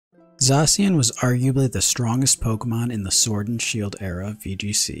Zacian was arguably the strongest Pokemon in the Sword and Shield era of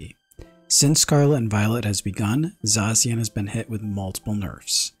VGC. Since Scarlet and Violet has begun, Zacian has been hit with multiple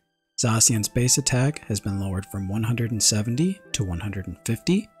nerfs. Zacian's base attack has been lowered from 170 to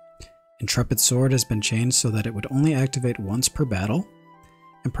 150, Intrepid Sword has been changed so that it would only activate once per battle,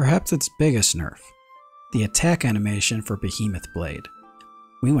 and perhaps its biggest nerf, the attack animation for Behemoth Blade.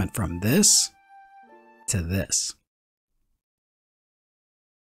 We went from this to this.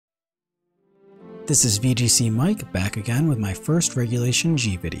 This is VGC Mike, back again with my first Regulation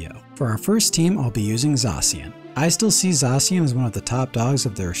G video. For our first team, I'll be using Zacian. I still see Zacian as one of the top dogs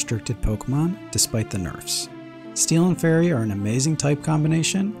of the restricted Pokemon, despite the nerfs. Steel and Fairy are an amazing type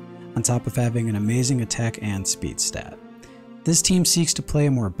combination, on top of having an amazing attack and speed stat. This team seeks to play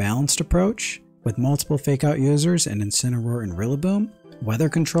a more balanced approach, with multiple fake-out users in Incineroar and Rillaboom, weather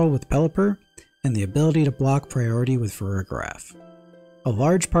control with Pelipper, and the ability to block priority with Farigiraf. A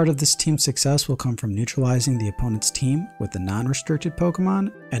large part of this team's success will come from neutralizing the opponent's team with the non-restricted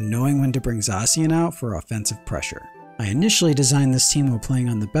Pokemon and knowing when to bring Zacian out for offensive pressure. I initially designed this team while playing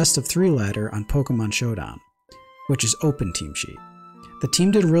on the best of 3 ladder on Pokemon Showdown, which is open team sheet. The team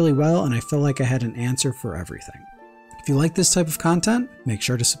did really well and I felt like I had an answer for everything. If you like this type of content, make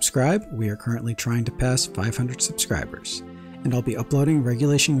sure to subscribe. We are currently trying to pass 500 subscribers, and I'll be uploading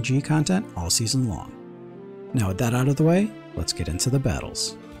Regulation G content all season long. Now with that out of the way, let's get into the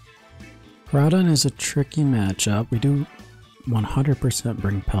battles. Groudon is a tricky matchup. We do 100%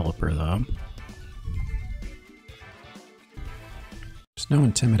 bring Pelipper though. There's no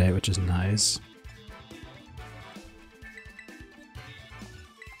Intimidate, which is nice.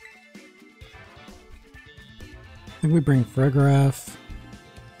 I think we bring Farigiraf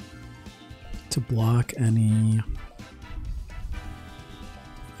to block any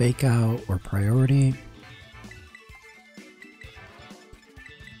fake out or priority.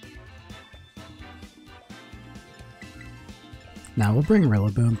 Now we'll bring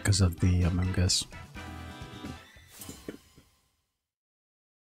Rillaboom because of the Amoonguss.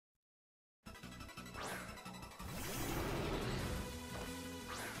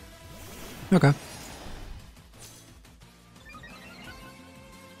 Okay.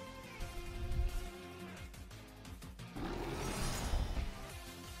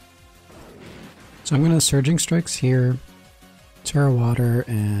 So I'm going to Surging Strikes here, Terra Water,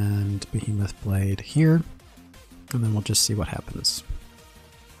 and Behemoth Blade here. And then we'll just see what happens.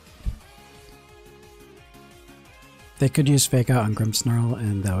 They could use Fake Out on Grimmsnarl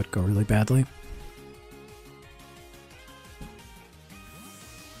and that would go really badly.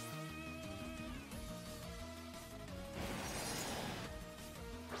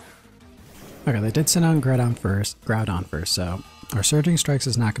 Okay, they did send out Groudon first, so our Surging Strikes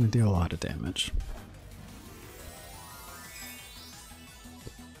is not going to do a lot of damage.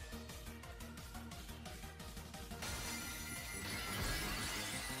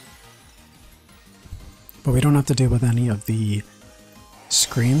 But we don't have to deal with any of the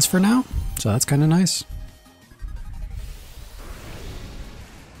screens for now, so that's kind of nice.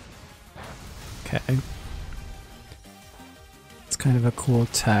 Okay. It's kind of a cool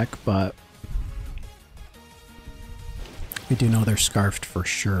tech, but we do know they're scarfed for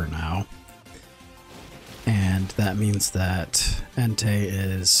sure now. And that means that Entei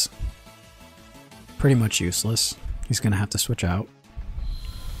is pretty much useless. He's going to have to switch out.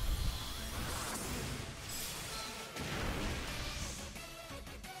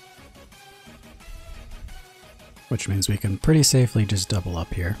 Which means we can pretty safely just double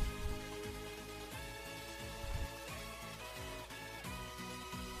up here.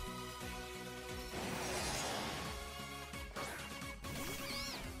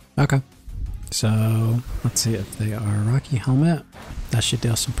 Okay, so let's see if they are Rocky Helmet. That should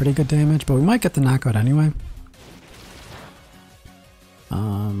deal some pretty good damage, but we might get the knockout anyway.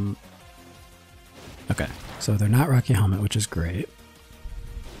 Okay, so they're not Rocky Helmet, which is great.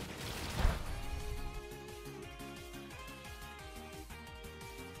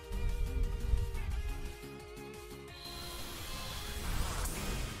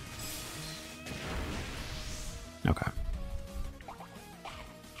 Okay.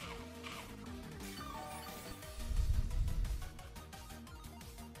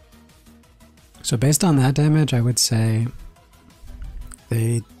 So based on that damage, I would say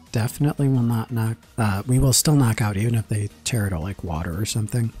they definitely will not knock, we will still knock out even if they tear it out like water or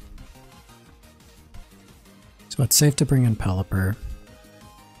something. So it's safe to bring in Pelipper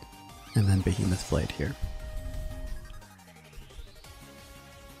and then Behemoth Blade here.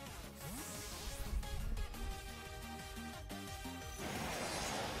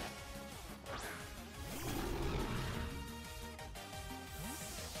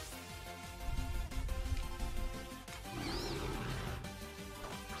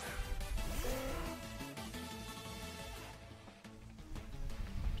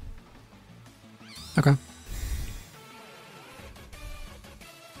 Okay.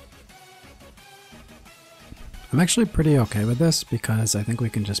 I'm actually pretty okay with this because I think we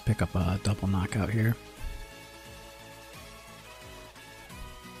can just pick up a double knockout here.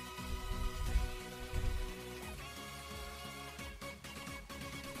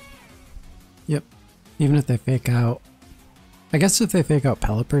 Yep. Even if they fake out... I guess if they fake out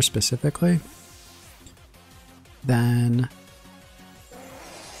Pelipper specifically, then...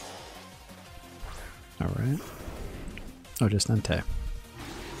 Alright. Oh, just Entei.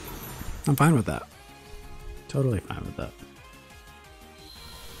 I'm fine with that. Totally fine with that.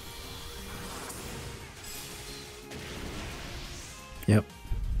 Yep.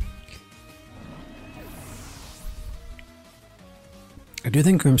 I do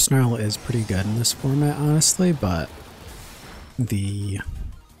think Grimmsnarl is pretty good in this format, honestly, but the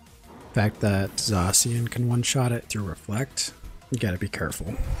fact that Zacian can one-shot it through Reflect, you gotta be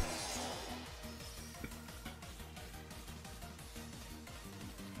careful.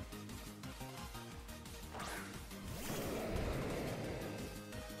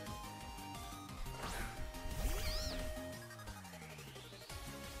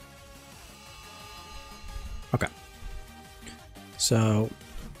 Okay. So,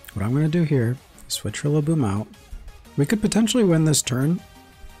 what I'm going to do here is switch Rillaboom out. We could potentially win this turn,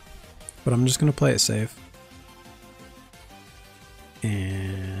 but I'm just going to play it safe.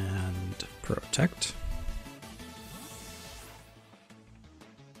 And protect.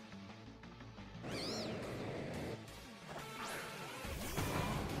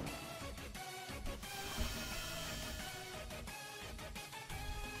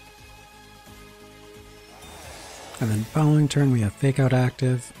 And then following turn we have Fake Out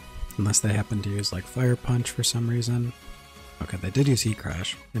active, unless they happen to use like Fire Punch for some reason. Okay, they did use Heat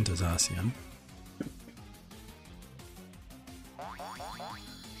Crash into Zacian.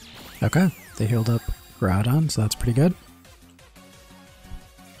 Okay, they healed up Groudon, so that's pretty good.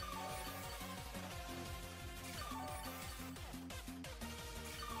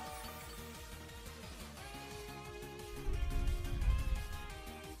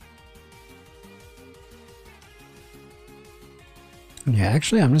 Yeah,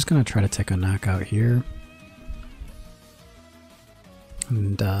 actually, I'm just going to try to take a knockout here.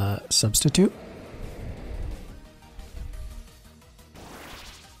 And substitute.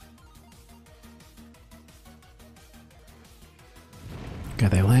 Okay,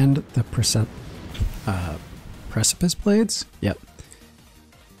 they land the Precipice Blades. Yep.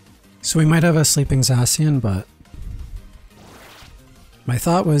 So we might have a Sleeping Zacian, but my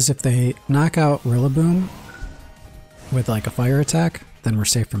thought was if they knock out Rillaboom with like a fire attack, then we're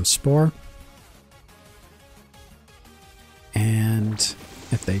safe from Spore. And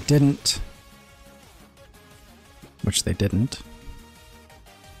if they didn't, which they didn't,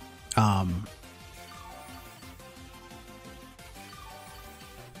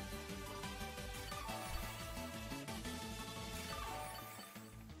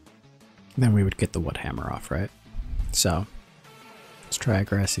 then we would get the Wood Hammer off, right? So let's try a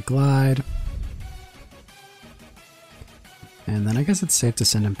Grassy Glide. And then I guess it's safe to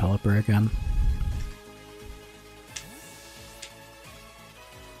send in Pelipper again.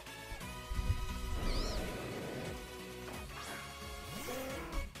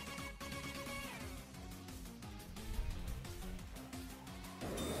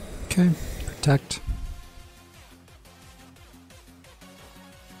 Okay, protect.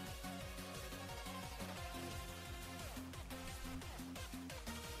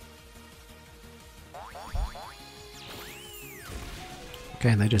 Okay,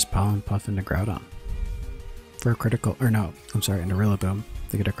 and they just Pollen Puff into Groudon for a critical, or no, I'm sorry, into Rillaboom.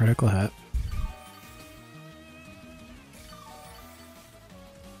 They get a critical hit.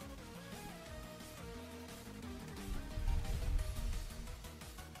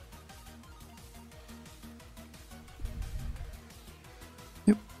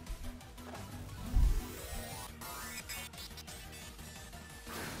 Yep.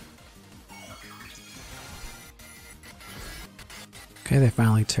 Okay, they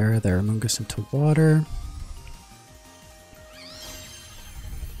finally tear their Amoonguss into water.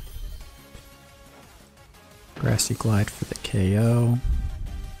 Grassy Glide for the KO.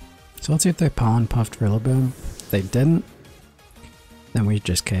 So let's see if they Pollen Puffed Rillaboom. If they didn't, then we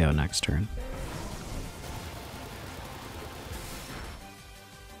just KO next turn.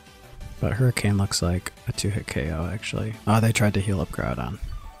 But Hurricane looks like a 2-hit KO actually. Oh, they tried to heal up Groudon.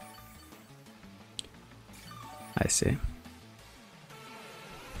 I see.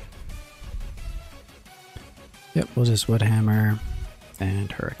 Yep, we'll just Wood Hammer and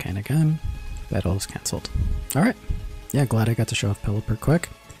Hurricane again. Battle is cancelled. Alright. Yeah, glad I got to show off Pelipper quick.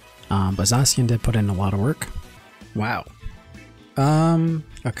 But Zacian did put in a lot of work. Wow.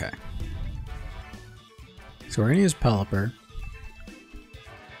 Okay. So we're gonna use Pelipper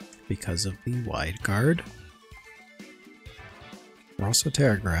because of the wide guard. We're also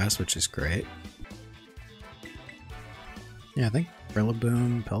Terra Grass, which is great. Yeah, I think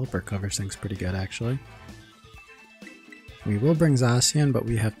Rillaboom, Pelipper covers things pretty good, actually. We will bring Zacian, but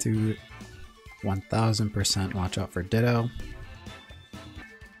we have to 1000% watch out for Ditto.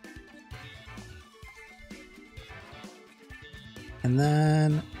 And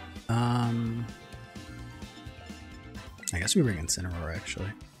then, I guess we bring Incineroar,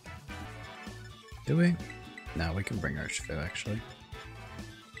 actually. Do we? No, we can bring Urshifu, actually.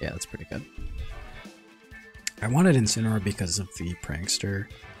 Yeah, that's pretty good. I wanted Incineroar because of the Prankster.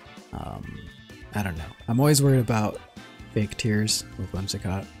 I don't know. I'm always worried about fake tears with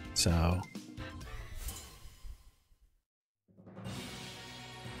Whimsicott, so...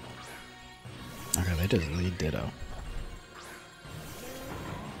 Okay, they just lead Ditto.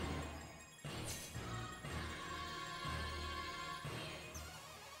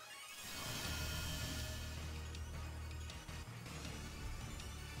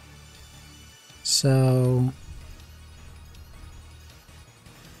 So,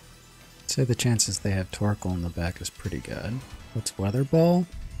 I'd say the chances they have Torkoal in the back is pretty good. What's Weather Ball?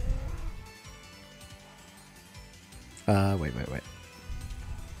 Wait.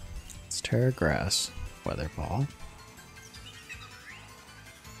 It's Terra Grass, Weather Ball.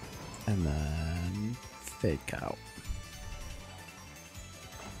 And then Fake Out.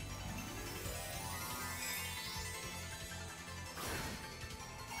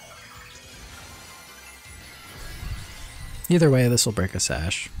 Either way, this will break a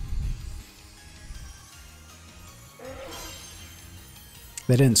Sash.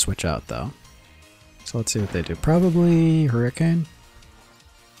 They didn't switch out though. So let's see what they do. Probably Hurricane?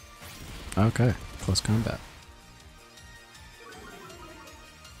 Okay, close combat.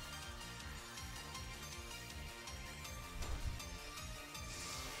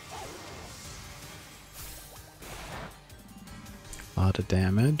 A lot of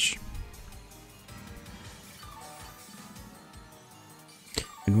damage.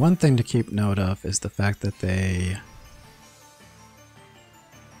 And one thing to keep note of is the fact that they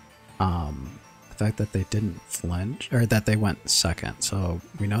didn't flinch, or that they went second. So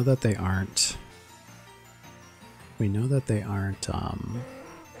we know that they aren't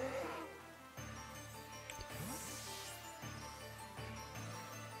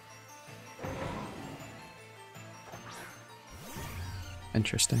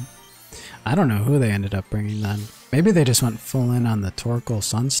interesting. I don't know who they ended up bringing then. Maybe they just went full in on the Torkoal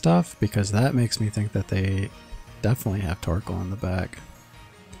Sun stuff, because that makes me think that they definitely have Torkoal in the back.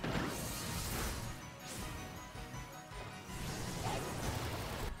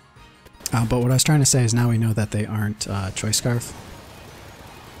 But what I was trying to say is now we know that they aren't Choice Scarf.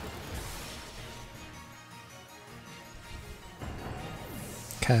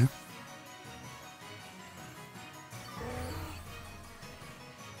 Okay.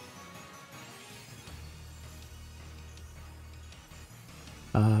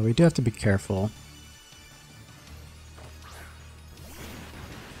 We do have to be careful.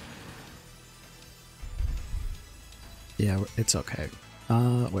 Yeah, it's okay.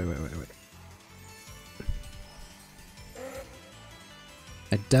 Wait.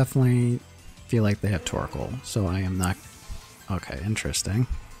 I definitely feel like they have Torkoal, so I am not... Okay, interesting.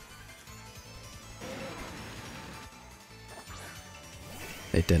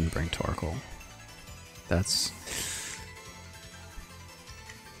 They didn't bring Torkoal. That's...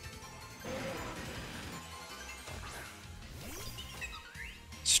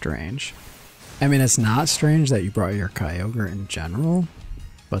 strange. I mean, it's not strange that you brought your Kyogre in general,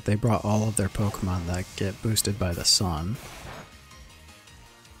 but they brought all of their Pokemon that get boosted by the sun.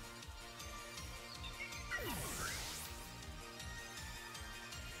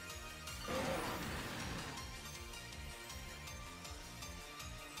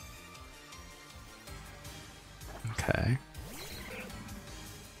 Okay.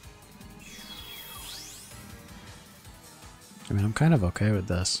 I mean, I'm kind of okay with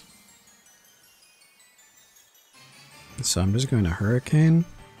this. So I'm just going to Hurricane.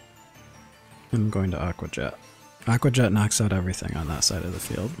 I'm going to Aqua Jet. Aqua Jet knocks out everything on that side of the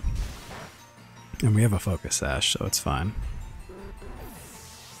field. And we have a Focus Sash, so it's fine.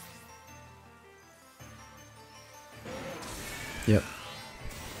 Yep.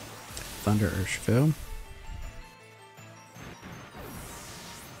 Thunder Urshifu.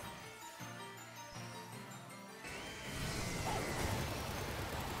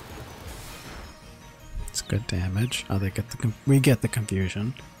 It's good damage. Oh, we get the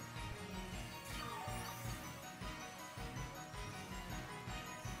confusion.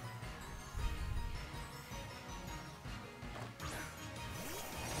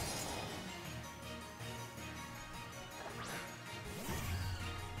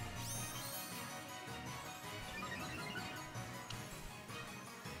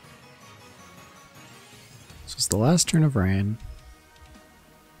 So it's the last turn of rain.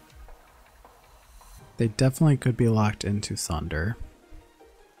 They definitely could be locked into thunder.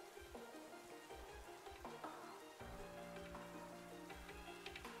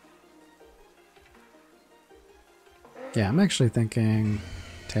 Yeah, I'm actually thinking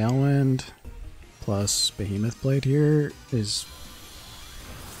Tailwind plus Behemoth Blade here is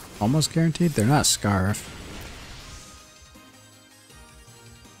almost guaranteed. They're not Scarf.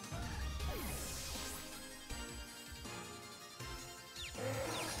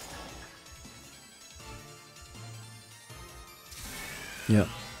 Yep.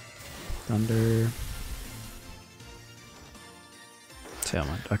 Thunder.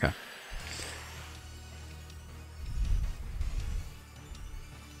 Tailwind. Okay.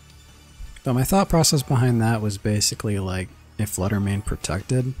 But my thought process behind that was basically like, if Flutter Mane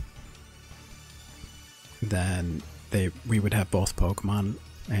protected, then we would have both Pokemon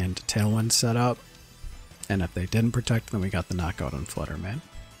and Tailwind set up, and if they didn't protect, then we got the knockout on Flutter Mane.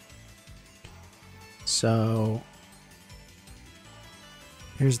 So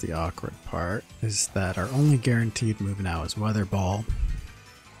here's the awkward part, is that our only guaranteed move now is Weather Ball,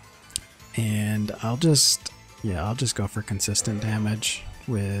 and I'll just go for consistent damage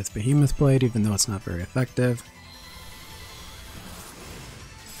with Behemoth Blade, even though it's not very effective.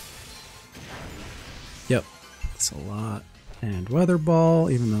 Yep, it's a lot. And Weather Ball,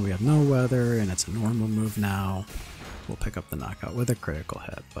 even though we have no weather and it's a normal move now, we'll pick up the knockout with a critical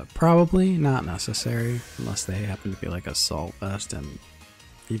hit, but probably not necessary unless they happen to be like Assault Vest, and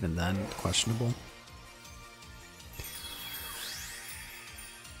even then, questionable.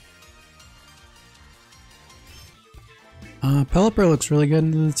 Pelipper looks really good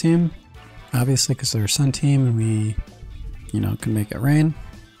into the team, obviously because they're a Sun team and we, can make it rain.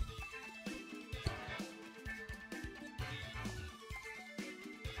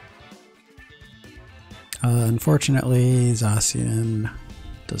 Unfortunately, Zacian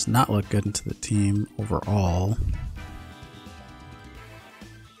does not look good into the team overall.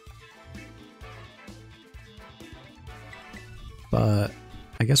 But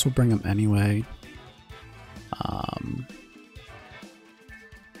I guess we'll bring him anyway.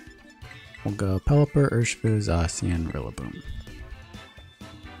 We'll go Pelipper, Urshifu, Zacian, Rillaboom.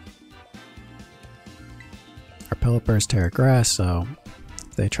 Our Pelipper is Terra Grass, so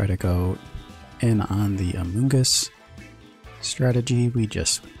if they try to go in on the Amoonguss strategy, we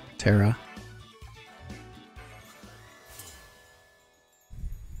just Terra.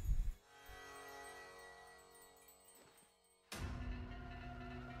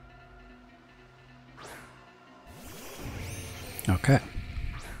 Okay.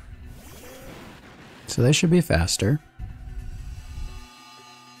 So they should be faster.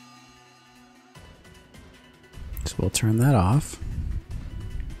 So we'll turn that off.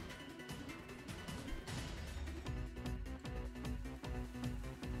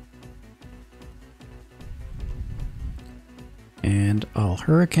 And I'll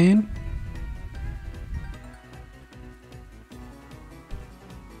Hurricane.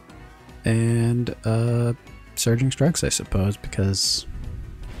 And Surging Strikes, I suppose, because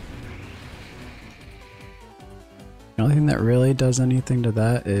the only thing that really does anything to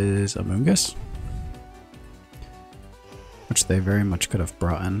that is Amoonguss, which they very much could have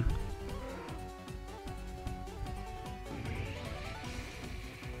brought in.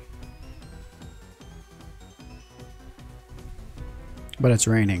 But it's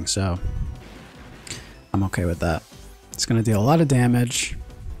raining, so I'm okay with that. It's going to deal a lot of damage.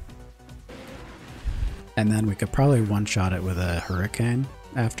 And then we could probably one-shot it with a Hurricane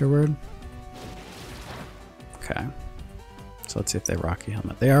afterward. Okay. So let's see if they Rocky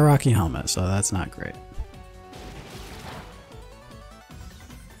Helmet. They are Rocky Helmet, so that's not great.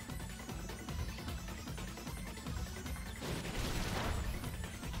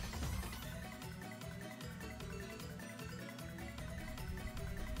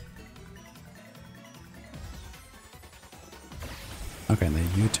 Okay, and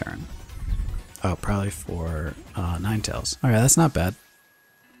they U-turn. Oh, probably for Ninetales. Okay, that's not bad.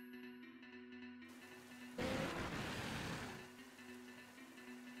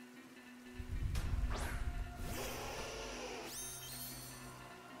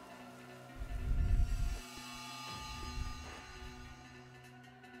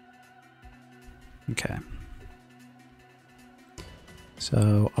 Okay.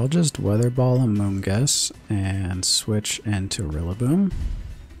 So I'll just Weather Ball Amoonguss and switch into Rillaboom.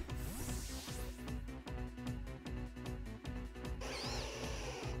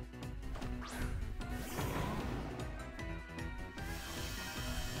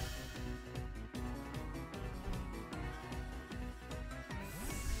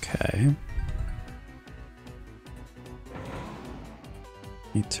 Okay.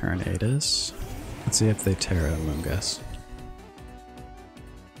 Eternatus. Let's see if they Terra Lungus.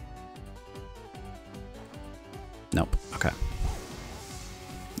 Nope. Okay.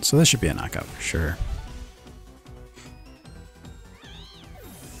 So this should be a knockout for sure.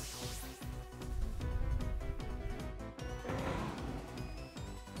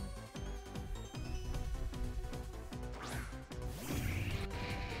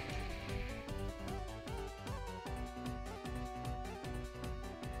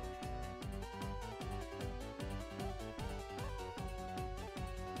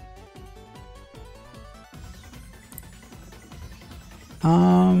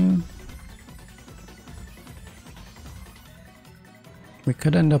 We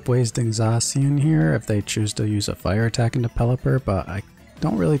could end up wasting Zacian here if they choose to use a fire attack into Pelipper, but I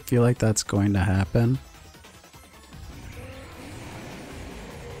don't really feel like that's going to happen.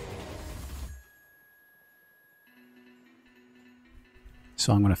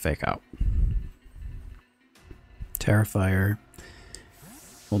 So I'm going to fake out. Terrifier.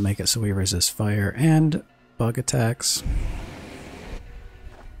 We'll make it so we resist fire and bug attacks.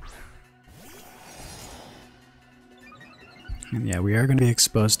 And yeah, we are going to be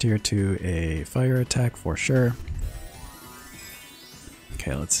exposed here to a fire attack for sure.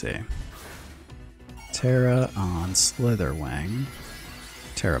 Okay, let's see. Terra on Slitherwing.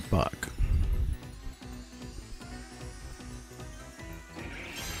 Terra Bug.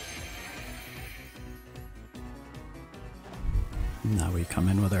 Now we come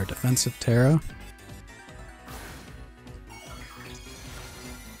in with our defensive Terra.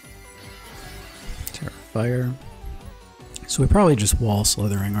 Terra Fire. So we probably just wall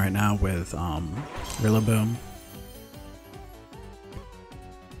Slithering right now with Rillaboom.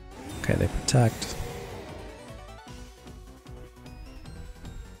 Okay, they protect.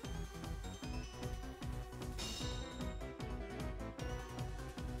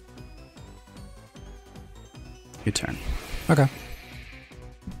 Your turn. Okay.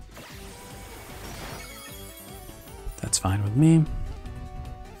 That's fine with me.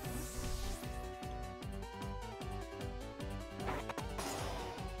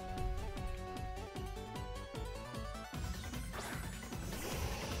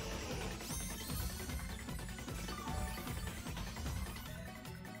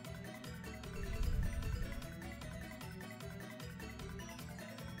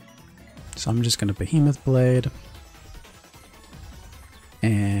 So I'm just going to Behemoth Blade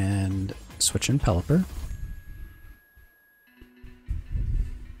and switch in Pelipper.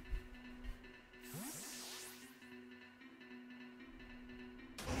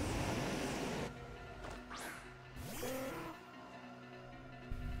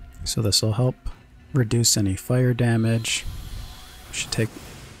 So this will help reduce any fire damage. Should take,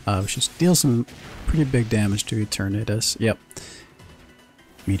 should deal some pretty big damage to Eternatus. Yep.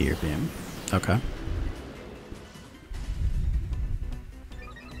 Meteor Beam. Okay.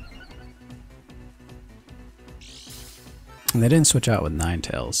 And they didn't switch out with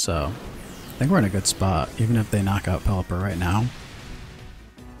Ninetales, so I think we're in a good spot, even if they knock out Pelipper right now.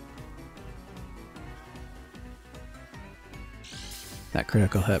 That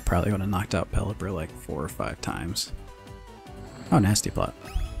critical hit probably would have knocked out Pelipper like 4 or 5 times. Oh, nasty plot.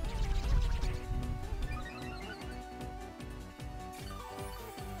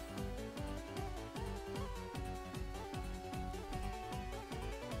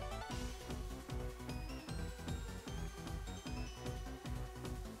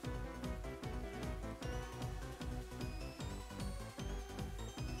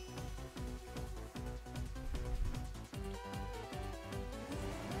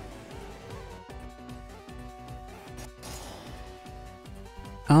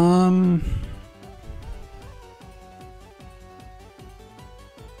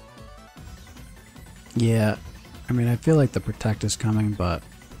 Yeah, I mean, I feel like the Protect is coming, but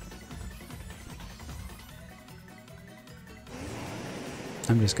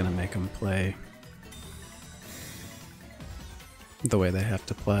I'm just gonna make them play the way they have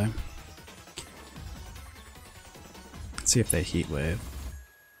to play. Let's see if they Heat Wave,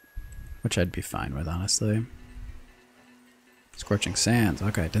 which I'd be fine with, honestly. Scorching Sands.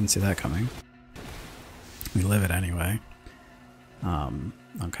 Okay, didn't see that coming. We live it anyway.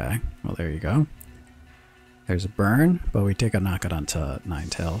 Okay, well there you go. There's a burn, but we take a knockout onto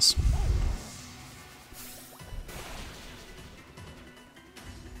Ninetales.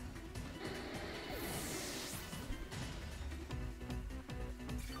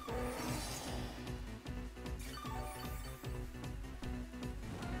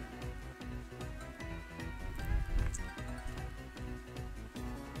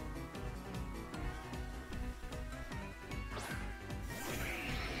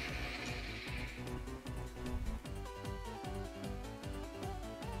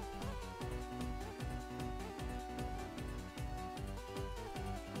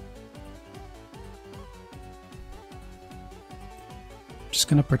 Just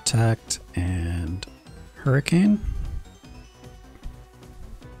gonna protect and Hurricane.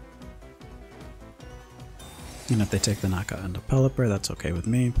 And if they take the knockout into Pelipper, that's okay with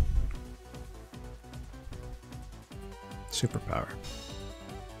me. Superpower.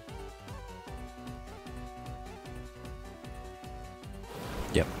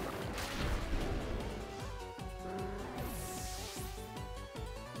 Yep.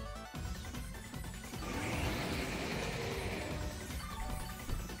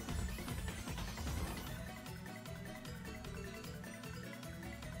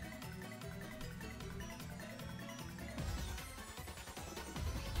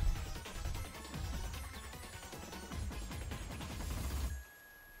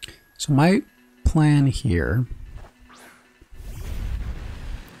 So my plan here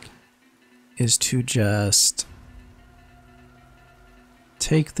is to just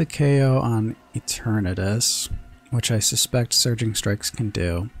take the KO on Eternatus, which I suspect Surging Strikes can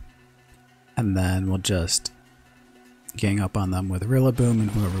do, and then we'll just gang up on them with Rillaboom and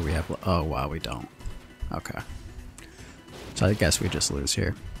whoever we have. Oh wow, we don't. Okay. So I guess we just lose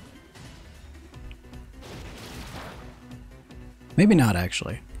here. Maybe not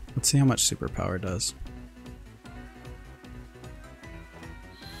actually. Let's see how much superpower does.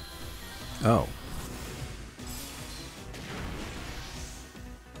 Oh.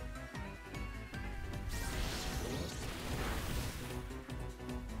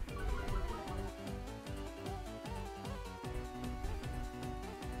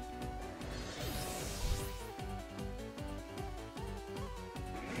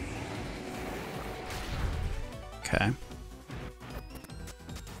 Okay.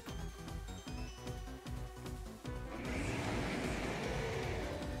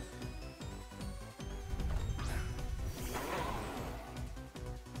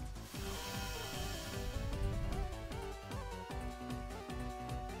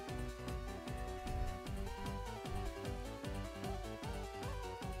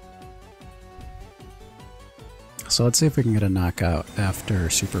 So let's see if we can get a knockout after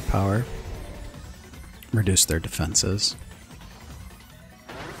superpower. Reduce their defenses.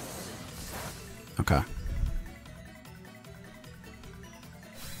 Okay.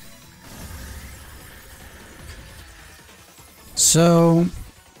 So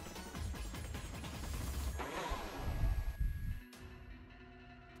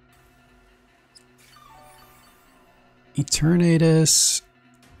Eternatus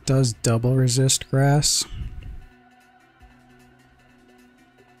does double resist grass.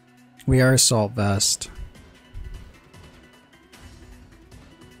 We are Assault Vest.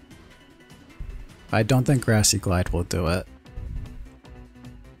 I don't think Grassy Glide will do it.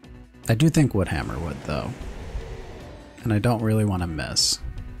 I do think Woodhammer would though. And I don't really want to miss.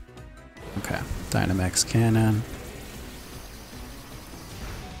 Okay, Dynamax Cannon.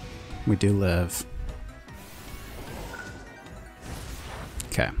 We do live.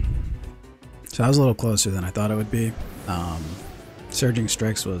 Okay. So that was a little closer than I thought it would be. Surging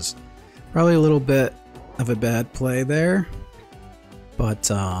Strikes was probably a little bit of a bad play there,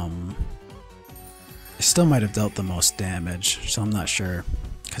 but I still might have dealt the most damage, so I'm not sure,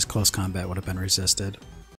 because close combat would have been resisted.